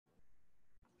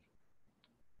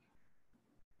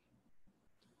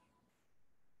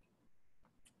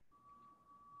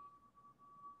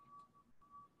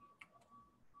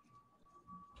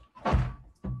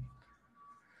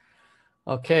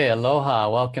Okay, aloha,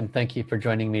 welcome. Thank you for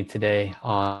joining me today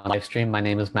on live stream. My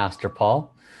name is Master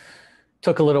Paul.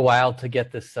 Took a little while to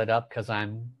get this set up because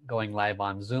I'm going live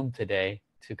on Zoom today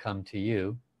to come to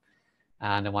you.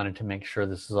 And I wanted to make sure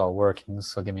this is all working.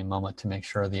 So give me a moment to make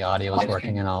sure the audio is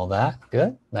working and all that.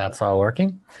 Good, that's all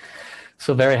working.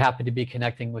 So very happy to be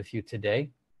connecting with you today.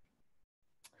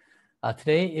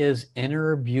 Today is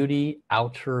Inner Beauty,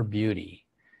 Outer Beauty.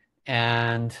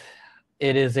 And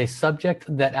it is a subject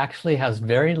that actually has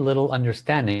very little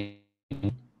understanding,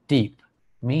 deep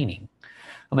meaning.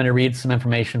 I'm going to read some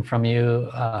information from you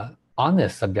on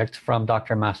this subject from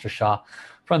Dr. Master Sha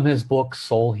from his book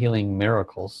Soul Healing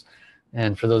Miracles.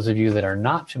 And for those of you that are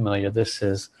not familiar, this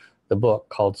is the book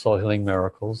called Soul Healing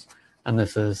Miracles, and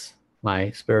this is my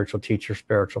spiritual teacher,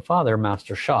 spiritual father,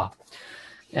 Master Sha.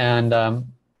 And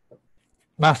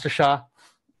Master Sha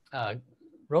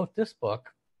wrote this book,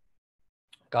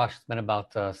 gosh, it's been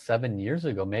about 7 years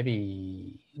ago,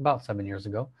 maybe about 7 years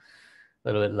ago, a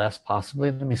little bit less possibly.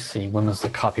 Let me see, when was the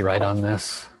copyright on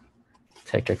this?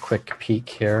 Take a quick peek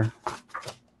here.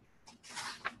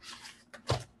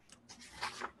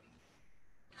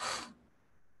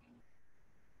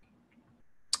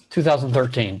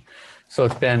 (2013). So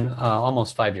it's been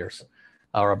almost 5 years,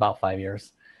 or about 5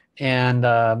 years. And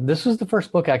this was the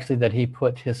first book actually that he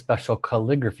put his special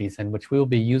calligraphies in, which we will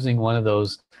be using one of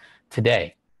those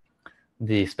today.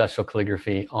 The special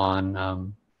calligraphy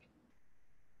on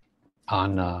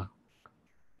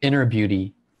Inner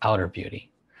Beauty, Outer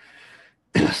Beauty.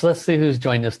 So let's see who's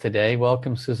joined us today.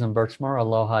 Welcome Susan Birchmore,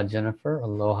 aloha Jennifer,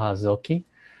 aloha Zilke,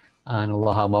 and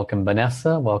aloha, welcome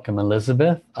Vanessa, welcome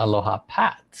Elizabeth, aloha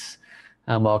Pat,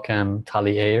 and welcome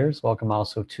Tali Ayers, welcome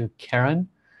also to Karen,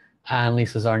 and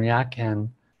Lisa Zarniak,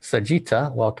 and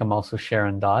Sajita, welcome also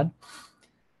Sharon Dodd,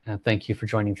 and thank you for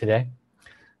joining today.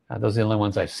 Those are the only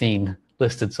ones I've seen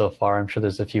listed so far. I'm sure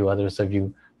there's a few others of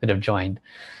you that have joined.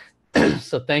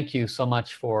 So thank you so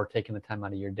much for taking the time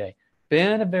out of your day.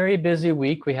 Been a very busy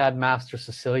week. We had Master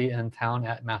Cecilia in town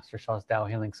at Master Sha's Tao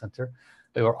Healing Center.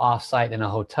 We were off-site in a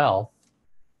hotel.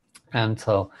 And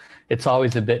so it's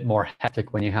always a bit more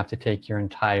hectic when you have to take your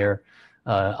entire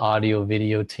audio,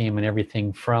 video team and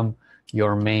everything from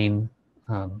your main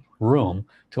room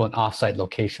to an off-site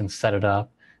location, set it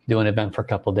up, do an event for a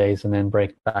couple days, and then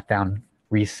break back down,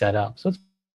 reset up. So it's a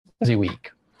busy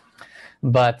week.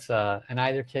 But in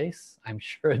either case, I'm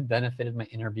sure it benefited my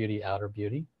inner beauty, outer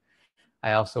beauty.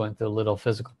 I also went through a little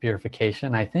physical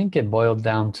purification. I think it boiled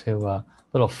down to a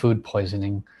little food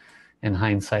poisoning. In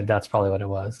hindsight, that's probably what it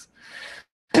was.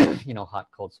 You know, hot,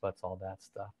 cold sweats, all that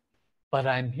stuff. But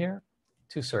I'm here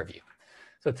to serve you.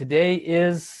 So today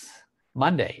is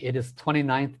Monday. It is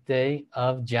 29th day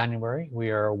of January.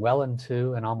 We are well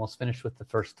into and almost finished with the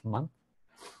first month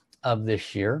of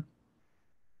this year.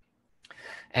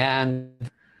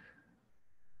 And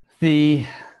the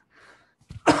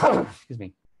excuse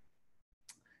me,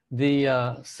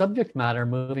 the subject matter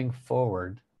moving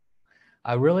forward,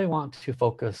 I really want to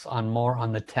focus on more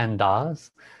on the 10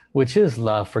 Das, which is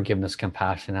love, forgiveness,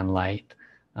 compassion, and light.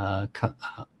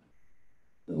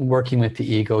 Working with the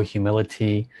ego,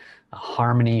 humility,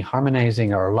 harmony,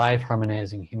 harmonizing our life,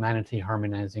 harmonizing humanity,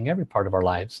 harmonizing every part of our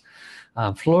lives,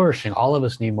 flourishing. All of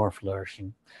us need more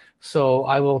flourishing. So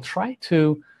I will try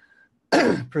to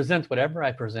present whatever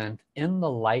I present in the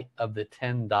light of the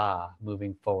 10 Da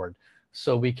moving forward,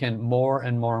 so we can more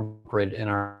and more incorporate it in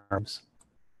our lives.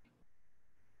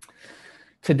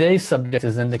 Today's subject,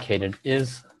 as indicated,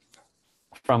 is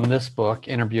from this book,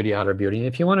 Inner Beauty, Outer Beauty.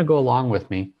 If you want to go along with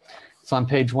me, it's on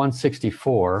page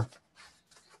 164.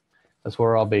 That's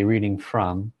where I'll be reading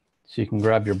from. So you can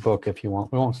grab your book if you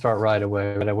want. We won't start right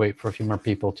away, but I wait for a few more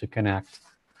people to connect.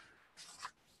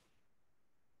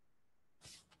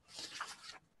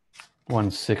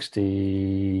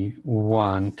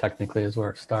 161 technically is where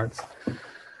it starts.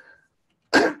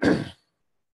 And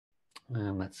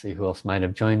let's see who else might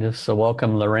have joined us. So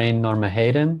welcome Lorraine Norma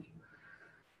Hayden.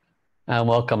 And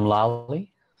welcome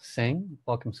Lali Singh.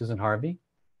 Welcome Susan Harvey.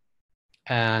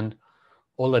 And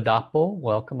Oladapo,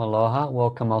 welcome, aloha.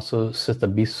 Welcome also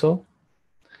Sitabiso.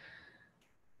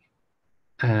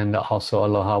 And also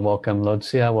aloha, welcome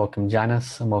Lodzia, welcome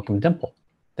Janice, and welcome Dimple.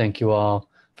 Thank you all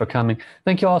for coming.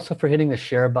 Thank you also for hitting the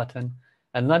share button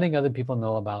and letting other people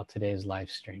know about today's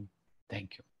live stream.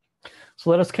 Thank you.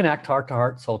 So let us connect heart to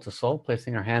heart, soul to soul,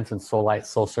 placing our hands in soul light,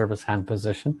 soul service hand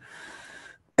position.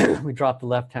 We drop the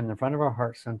left hand in front of our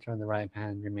heart center and the right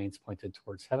hand remains pointed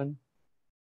towards heaven.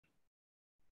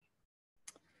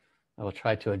 I will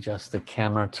try to adjust the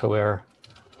camera to where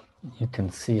you can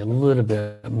see a little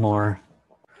bit more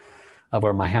of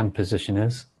where my hand position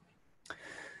is.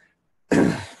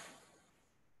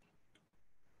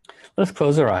 Let's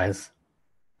close our eyes,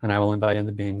 and I will invite in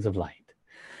the beings of light.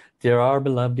 Dear our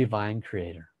beloved divine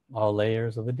creator, all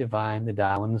layers of the divine, the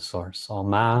Tao and the source, all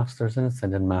masters and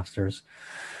ascended masters,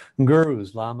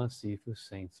 gurus, lamas, sifus,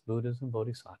 saints, Buddhas and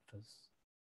bodhisattvas,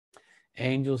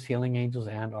 angels, healing angels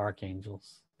and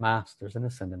archangels, masters and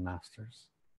ascended masters,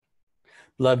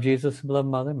 beloved Jesus, beloved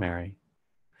Mother Mary,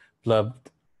 beloved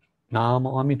Nam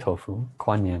Amitofu,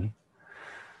 Kuan Yin,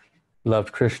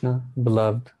 beloved Krishna,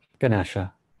 beloved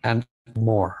Ganesha, and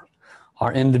more.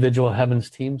 Our individual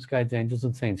heavens, teams, guides, angels,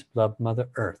 and saints, beloved Mother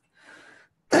Earth,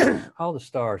 all the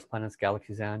stars, planets,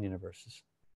 galaxies, and universes.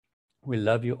 We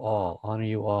love you all, honor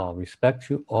you all, respect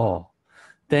you all,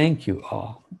 thank you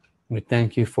all. We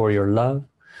thank you for your love.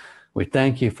 We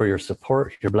thank you for your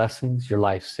support, your blessings, your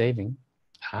life-saving,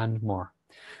 and more.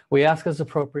 We ask as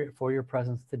appropriate for your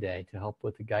presence today to help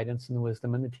with the guidance and the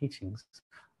wisdom and the teachings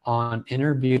on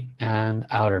inner beauty and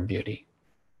outer beauty.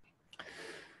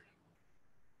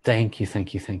 Thank you,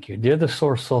 thank you, thank you. Dear the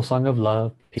Source Soul Song of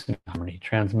Love, Peace and Harmony,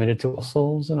 transmitted to all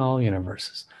souls in all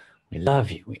universes. We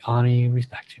love you, we honor you,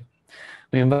 respect you.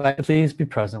 We invite you, please be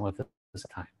present with us this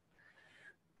time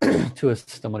to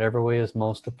assist in whatever way is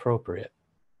most appropriate.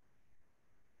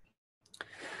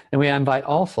 And we invite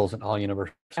all souls in all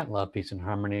universes to love, peace, and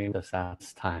harmony with us at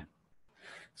this time.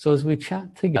 So as we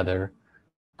chat together,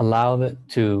 allow it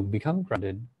to become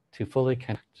grounded, to fully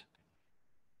connect.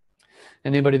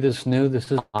 Anybody that's new,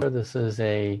 this is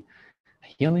a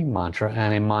healing mantra,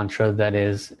 and a mantra that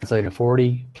is translated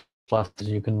 40 plus.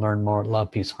 You can learn more at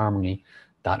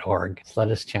lovepeaceharmony.org. So let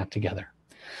us chant together.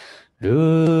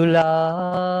 Lula,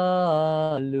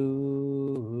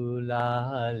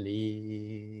 lula,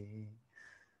 li.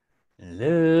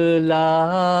 Lula,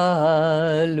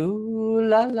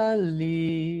 lula, la,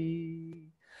 li.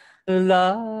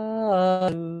 Lula,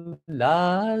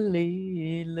 lula,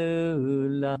 li,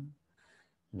 lula.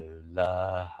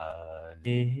 Lula,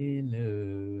 li,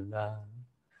 lula.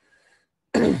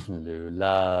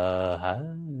 Lula,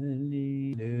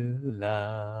 li,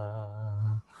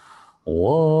 lula.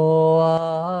 我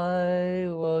爱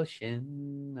我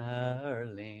心儿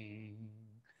灵，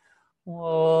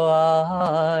我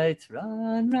爱自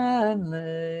然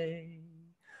泪，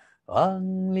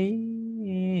望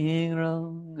玲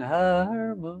珑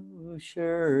而不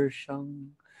失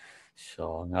声，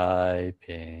相爱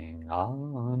平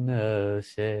安和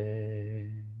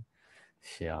谐，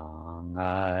相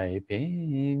爱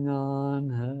平安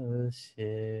和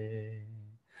谐。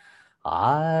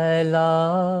I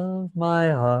love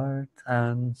my heart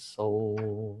and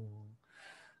soul.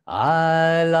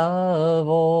 I love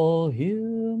all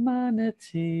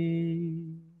humanity.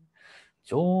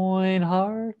 Join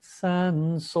hearts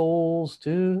and souls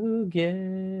together.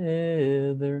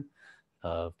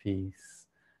 Love, peace,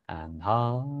 and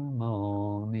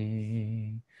harmony.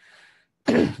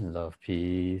 Love,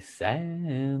 peace,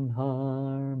 and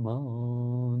harmony.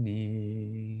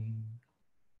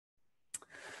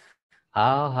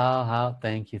 How,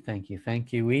 thank you, thank you,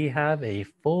 thank you. We have a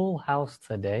full house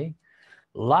today.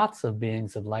 Lots of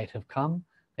beings of light have come.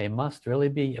 They must really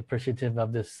be appreciative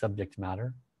of this subject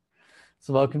matter.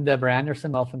 So welcome Deborah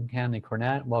Anderson, welcome Candy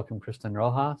Cornett, welcome Kristen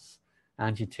Rojas,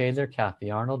 Angie Taylor, Kathy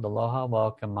Arnold, aloha,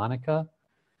 welcome Monica,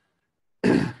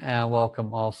 and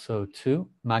welcome also to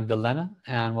Magdalena,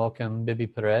 and welcome Bibi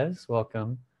Perez,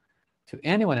 welcome to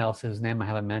anyone else whose name I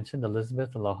haven't mentioned,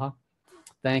 Elizabeth, aloha.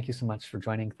 Thank you so much for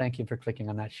joining. Thank you for clicking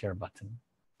on that share button.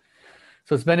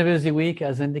 So it's been a busy week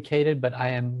as indicated, but I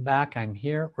am back. I'm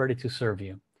here ready to serve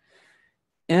you.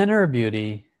 Inner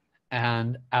beauty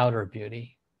and outer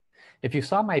beauty. If you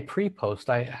saw my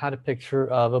pre-post, I had a picture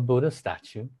of a Buddha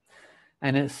statue,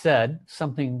 and it said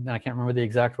something, I can't remember the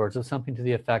exact words, but something to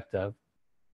the effect of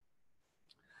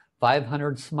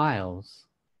 500 smiles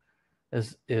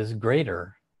is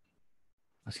greater.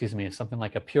 Excuse me, something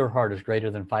like a pure heart is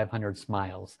greater than 500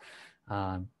 smiles.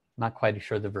 Not quite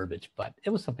sure the verbiage, but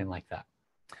it was something like that.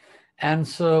 And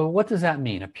so what does that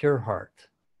mean, a pure heart?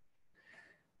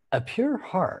 A pure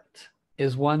heart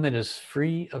is one that is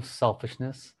free of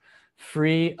selfishness,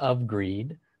 free of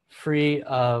greed, free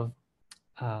of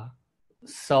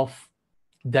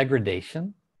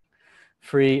self-degradation,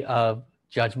 free of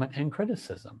judgment and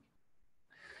criticism.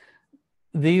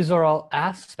 These are all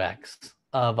aspects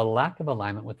of a lack of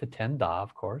alignment with the 10 Da,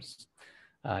 of course.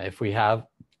 If we have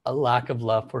a lack of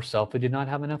love for self, we do not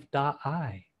have enough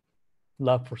Da-I,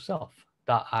 love for self.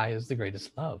 Da-I is the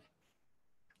greatest love.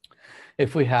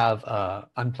 If we have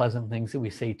unpleasant things that we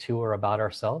say to or about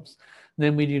ourselves,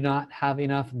 then we do not have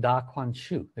enough Da Kuan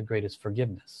Shu, the greatest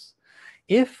forgiveness.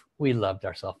 If we loved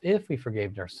ourselves, if we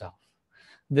forgave ourselves,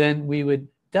 then we would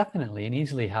definitely and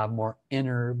easily have more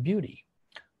inner beauty.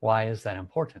 Why is that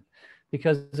important?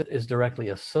 Because it is directly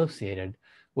associated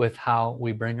with how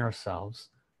we bring ourselves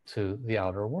to the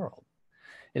outer world.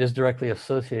 It is directly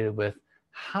associated with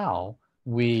how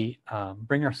we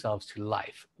bring ourselves to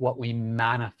life, what we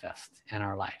manifest in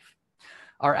our life.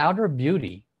 Our outer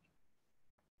beauty,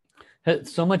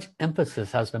 so much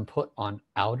emphasis has been put on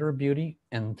outer beauty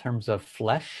in terms of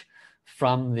flesh,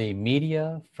 from the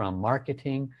media, from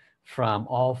marketing, from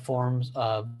all forms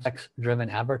of sex-driven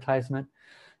advertisement.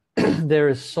 There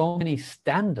is so many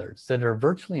standards that are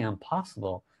virtually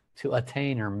impossible to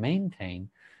attain or maintain,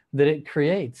 that it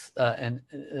creates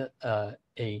a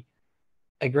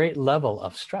great level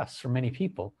of stress for many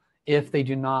people if they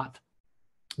do not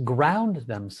ground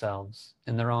themselves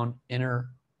in their own inner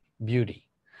beauty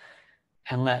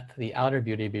and let the outer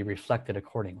beauty be reflected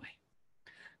accordingly.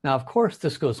 Now, of course,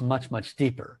 this goes much, much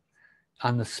deeper.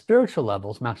 On the spiritual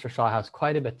levels, Master Sha has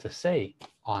quite a bit to say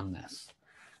on this.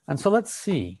 And so let's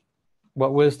see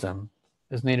what wisdom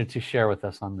is needed to share with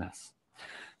us on this.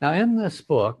 Now, in this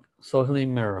book, Soul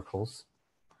Healing Miracles,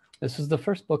 this is the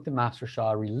first book that Master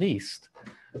Sha released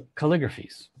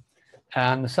calligraphies.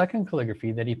 And the second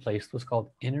calligraphy that he placed was called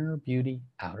Inner Beauty,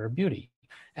 Outer Beauty.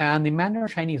 And the Mandarin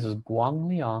Chinese is Guang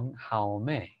Liang Hao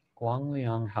Mei. Guang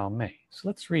Liang Hao Mei. So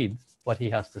let's read what he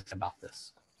has to say about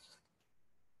this.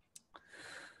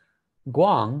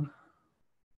 Guang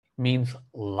means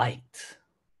light.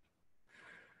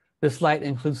 This light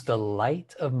includes the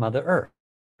light of Mother Earth,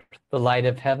 the light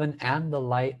of heaven, and the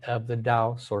light of the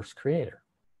Tao Source Creator.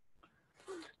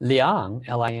 Liang,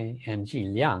 L-I-N-G,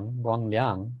 Liang, Guang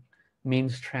Liang,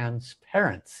 means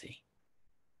transparency.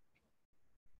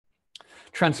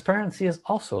 Transparency is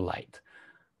also light.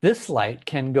 This light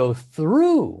can go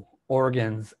through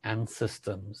organs and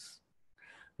systems.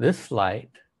 This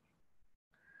light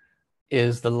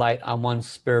is the light on one's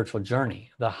spiritual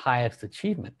journey. The highest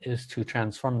achievement is to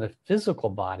transform the physical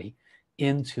body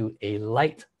into a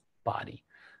light body.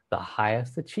 The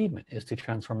highest achievement is to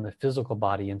transform the physical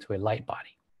body into a light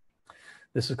body.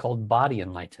 This is called body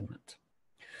enlightenment.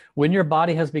 When your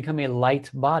body has become a light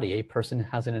body, a person who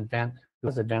has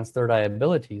advanced third eye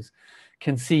abilities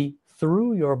can see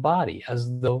through your body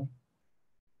as though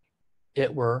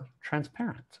it were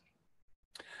transparent.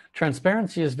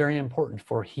 Transparency is very important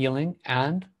for healing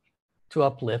and to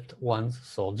uplift one's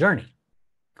soul journey.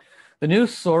 The new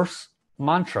source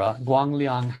mantra, Guang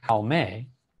Liang Hao Mei,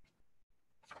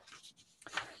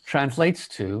 translates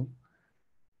to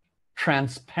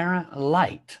transparent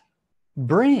light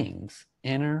brings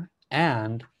inner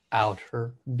and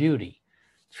outer beauty.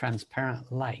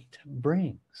 Transparent light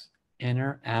brings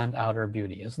inner and outer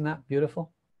beauty. Isn't that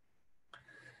beautiful?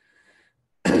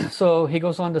 So he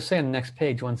goes on to say on the next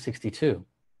page, 162,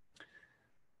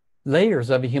 layers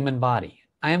of a human body.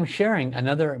 I am sharing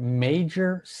another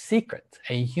major secret.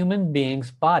 A human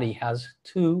being's body has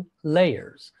 2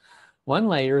 layers. One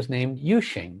layer is named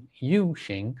Yuxing.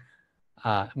 Yuxing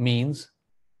means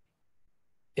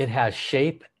it has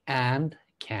shape and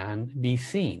can be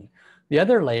seen. The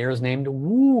other layer is named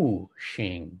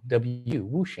Wuxing, W,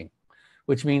 Wuxing,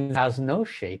 which means it has no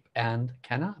shape and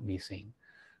cannot be seen.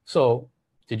 So,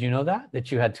 did you know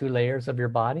that you had 2 layers of your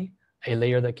body? A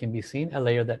layer that can be seen, a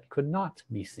layer that could not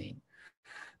be seen.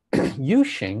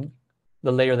 Yuxing,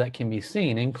 the layer that can be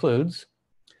seen, includes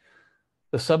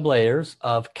the sublayers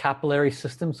of capillary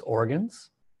systems,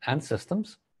 organs, and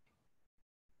systems.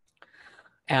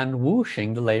 And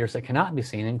Wuxing, the layers that cannot be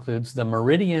seen, includes the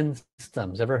meridian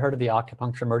systems. Ever heard of the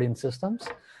acupuncture meridian systems?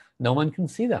 No one can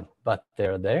see them, but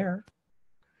they're there.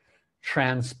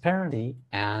 Transparency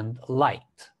and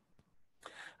light.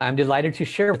 I'm delighted to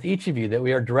share with each of you that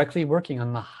we are directly working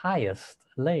on the highest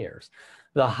layers.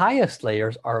 The highest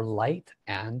layers are light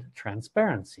and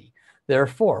transparency.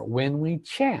 Therefore, when we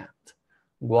chant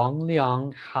Guang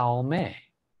Liang Hao Mei,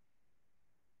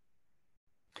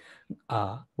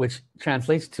 which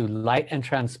translates to light and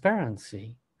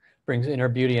transparency, brings inner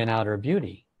beauty and outer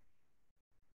beauty.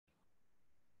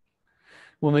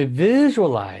 When we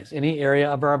visualize any area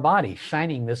of our body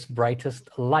shining this brightest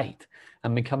light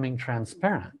and becoming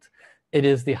transparent, it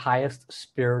is the highest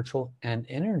spiritual and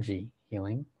energy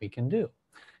healing we can do.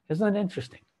 Isn't that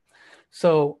interesting?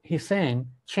 So he's saying,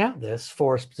 chant this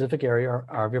for a specific area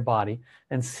of your body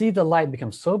and see the light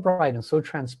become so bright and so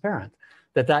transparent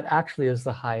that that actually is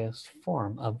the highest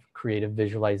form of creative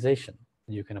visualization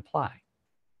you can apply.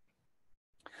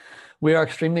 We are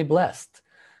extremely blessed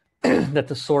that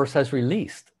the Source has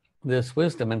released this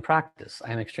wisdom and practice.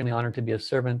 I am extremely honored to be a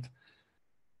servant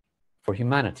for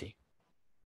humanity.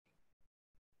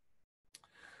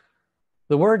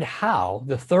 The word Hao,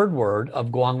 the third word of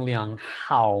Guang Liang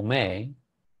Hao Mei,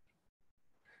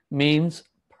 means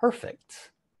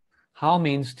perfect. How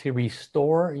means to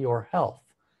restore your health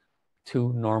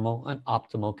to normal and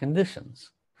optimal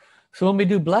conditions. So when we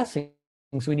do blessings,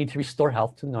 we need to restore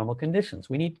health to normal conditions.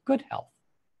 We need good health.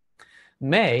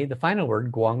 Mei, the final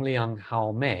word, Guang Liang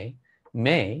Hao Mei,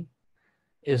 Mei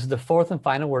is the fourth and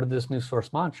final word of this new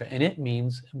source mantra, and it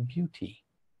means beauty.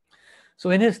 So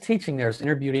in his teaching, there's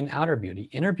inner beauty and outer beauty.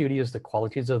 Inner beauty is the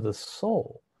qualities of the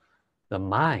soul, the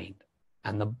mind,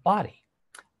 and the body.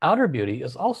 Outer beauty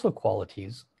is also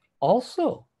qualities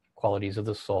of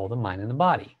the soul, the mind, and the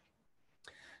body.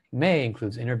 Mei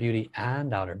includes inner beauty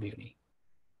and outer beauty.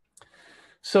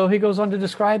 So he goes on to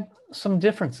describe some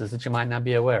differences that you might not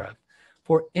be aware of.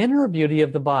 For inner beauty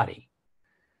of the body,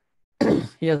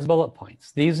 he has bullet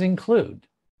points. These include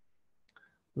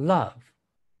love,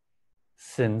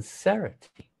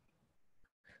 sincerity,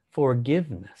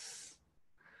 forgiveness,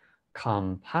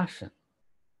 compassion.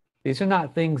 These are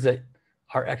not things that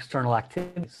are external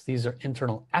activities. These are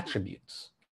internal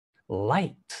attributes.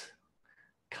 Light,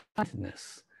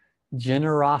 kindness,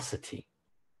 generosity,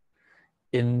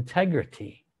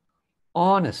 integrity,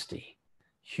 honesty,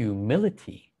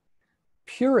 humility,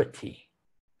 purity,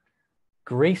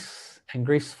 grace and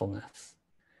gracefulness,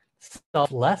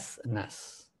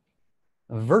 selflessness,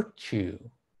 virtue,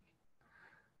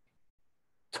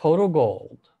 total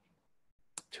gold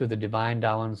to the divine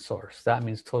Tao and source. That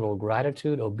means total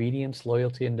gratitude, obedience,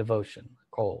 loyalty, and devotion,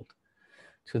 gold,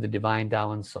 to the divine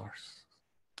Tao and source,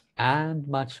 and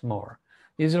much more.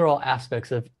 These are all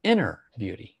aspects of inner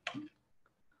beauty.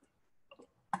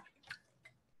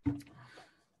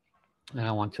 And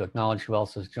I want to acknowledge who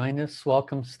else has joined us.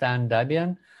 Welcome Stan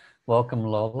Dabian. Welcome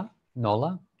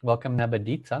Nola. Welcome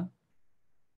Nebadita.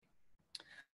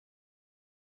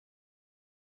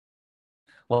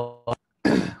 Well,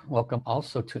 welcome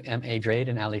also to M.A. Drade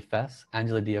and Ali Fess,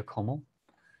 Angela Diacomo.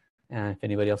 And if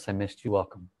anybody else I missed, you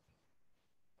welcome.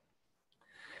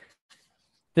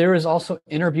 There is also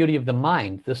inner beauty of the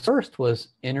mind. The first was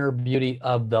inner beauty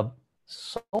of the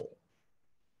soul.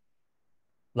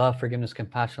 Love, forgiveness,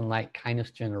 compassion, light,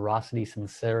 kindness, generosity,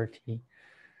 sincerity,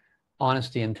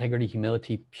 honesty, integrity,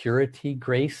 humility, purity,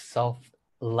 grace,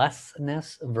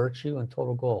 selflessness, virtue, and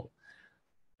total gold.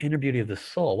 Inner beauty of the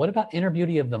soul. What about inner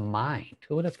beauty of the mind?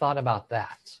 Who would have thought about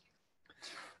that?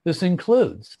 This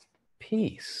includes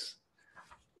peace,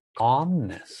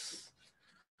 calmness,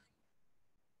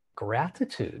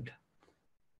 gratitude,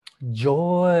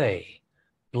 joy,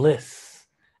 bliss,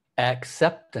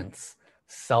 acceptance,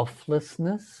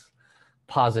 selflessness,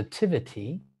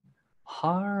 positivity,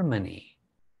 harmony,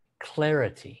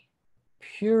 clarity,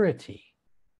 purity.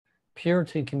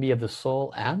 Purity can be of the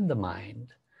soul and the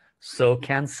mind. So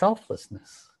can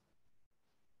selflessness.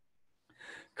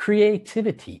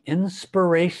 Creativity,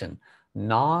 inspiration,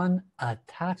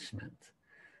 non-attachment.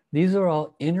 These are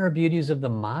all inner beauties of the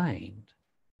mind.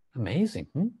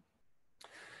 Amazing.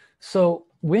 So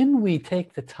when we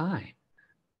take the time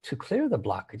to clear the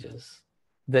blockages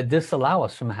that disallow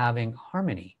us from having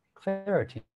harmony,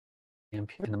 clarity, and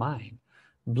purity in the mind,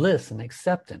 bliss and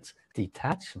acceptance,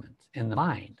 detachment in the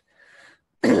mind,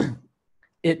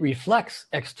 it reflects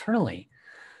externally.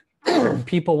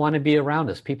 People want to be around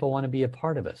us. People want to be a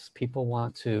part of us. People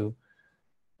want to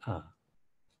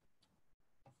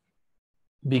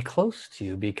be close to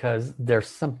you because there's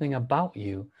something about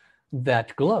you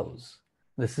that glows.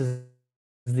 This is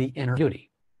the inner beauty.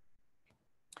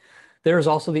 There is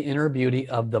also the inner beauty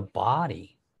of the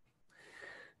body.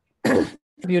 The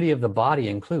beauty of the body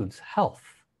includes health,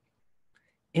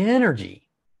 energy,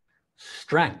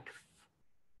 strength,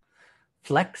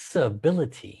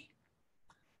 flexibility,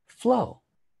 flow,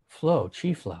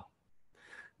 chi flow,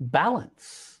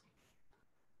 balance,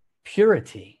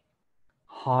 purity,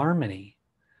 harmony,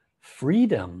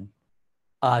 freedom,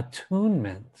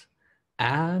 attunement,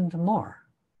 and more.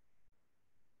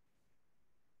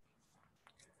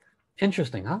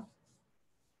 Interesting, huh?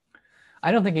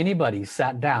 I don't think anybody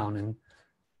sat down and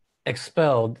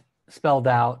spelled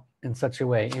out in such a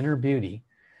way inner beauty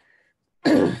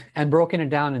and broken it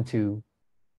down into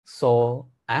soul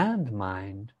and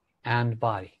mind and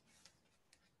body.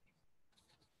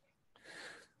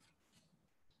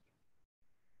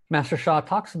 Master Sha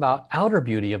talks about outer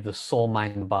beauty of the soul,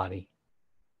 mind, and body.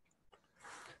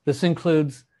 This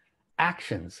includes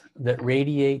actions that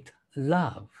radiate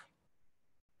love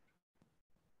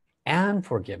and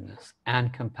forgiveness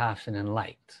and compassion and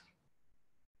light.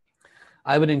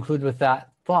 I would include with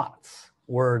that thoughts,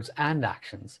 words, and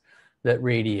actions that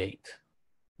radiate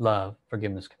love,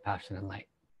 forgiveness, compassion, and light.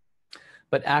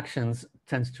 But actions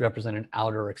tends to represent an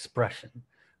outer expression,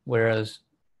 whereas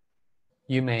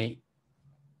you may,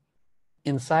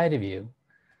 inside of you,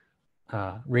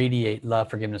 radiate love,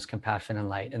 forgiveness, compassion, and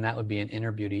light, and that would be an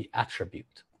inner beauty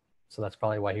attribute. So that's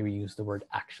probably why we use the word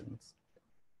actions.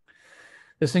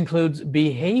 This includes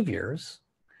behaviors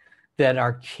that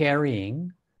are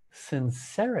carrying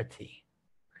sincerity,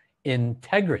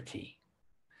 integrity,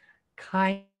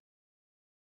 kindness,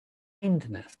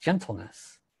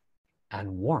 gentleness,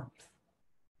 and warmth.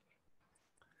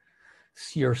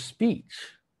 Your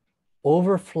speech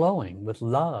overflowing with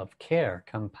love, care,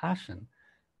 compassion,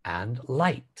 and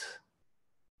light.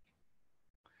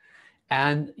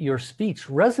 And your speech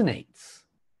resonates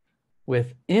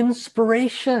with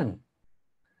inspiration.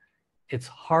 It's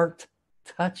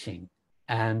heart-touching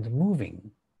and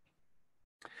moving.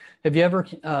 Have you ever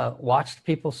watched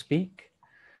people speak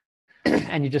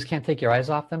and you just can't take your eyes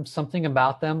off them? Something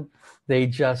about them, they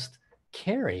just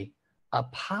carry a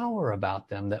power about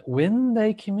them that when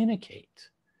they communicate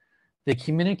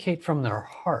from their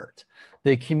heart.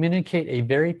 They communicate a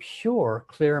very pure,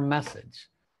 clear message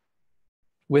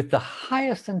with the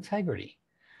highest integrity,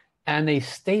 and they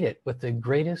state it with the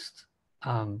greatest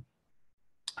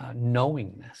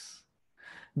knowingness.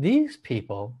 These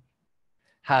people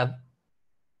have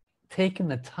taken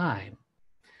the time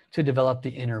to develop the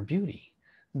inner beauty.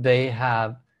 They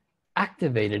have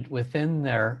activated within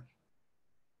their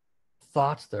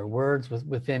thoughts, their words,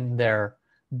 within their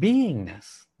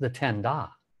beingness, the 10 Da.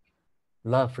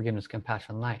 Love, forgiveness,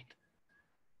 compassion, light,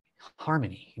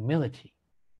 harmony, humility,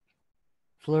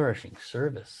 flourishing,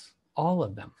 service, all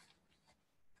of them.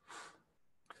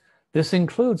 This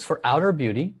includes, for outer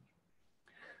beauty,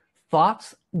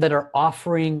 thoughts that are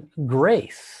offering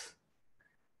grace,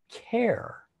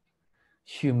 care,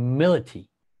 humility,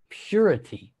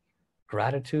 purity,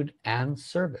 gratitude, and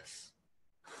service.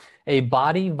 A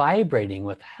body vibrating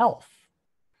with health,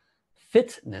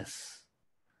 fitness,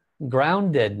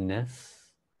 groundedness,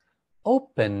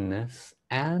 openness,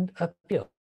 and appeal.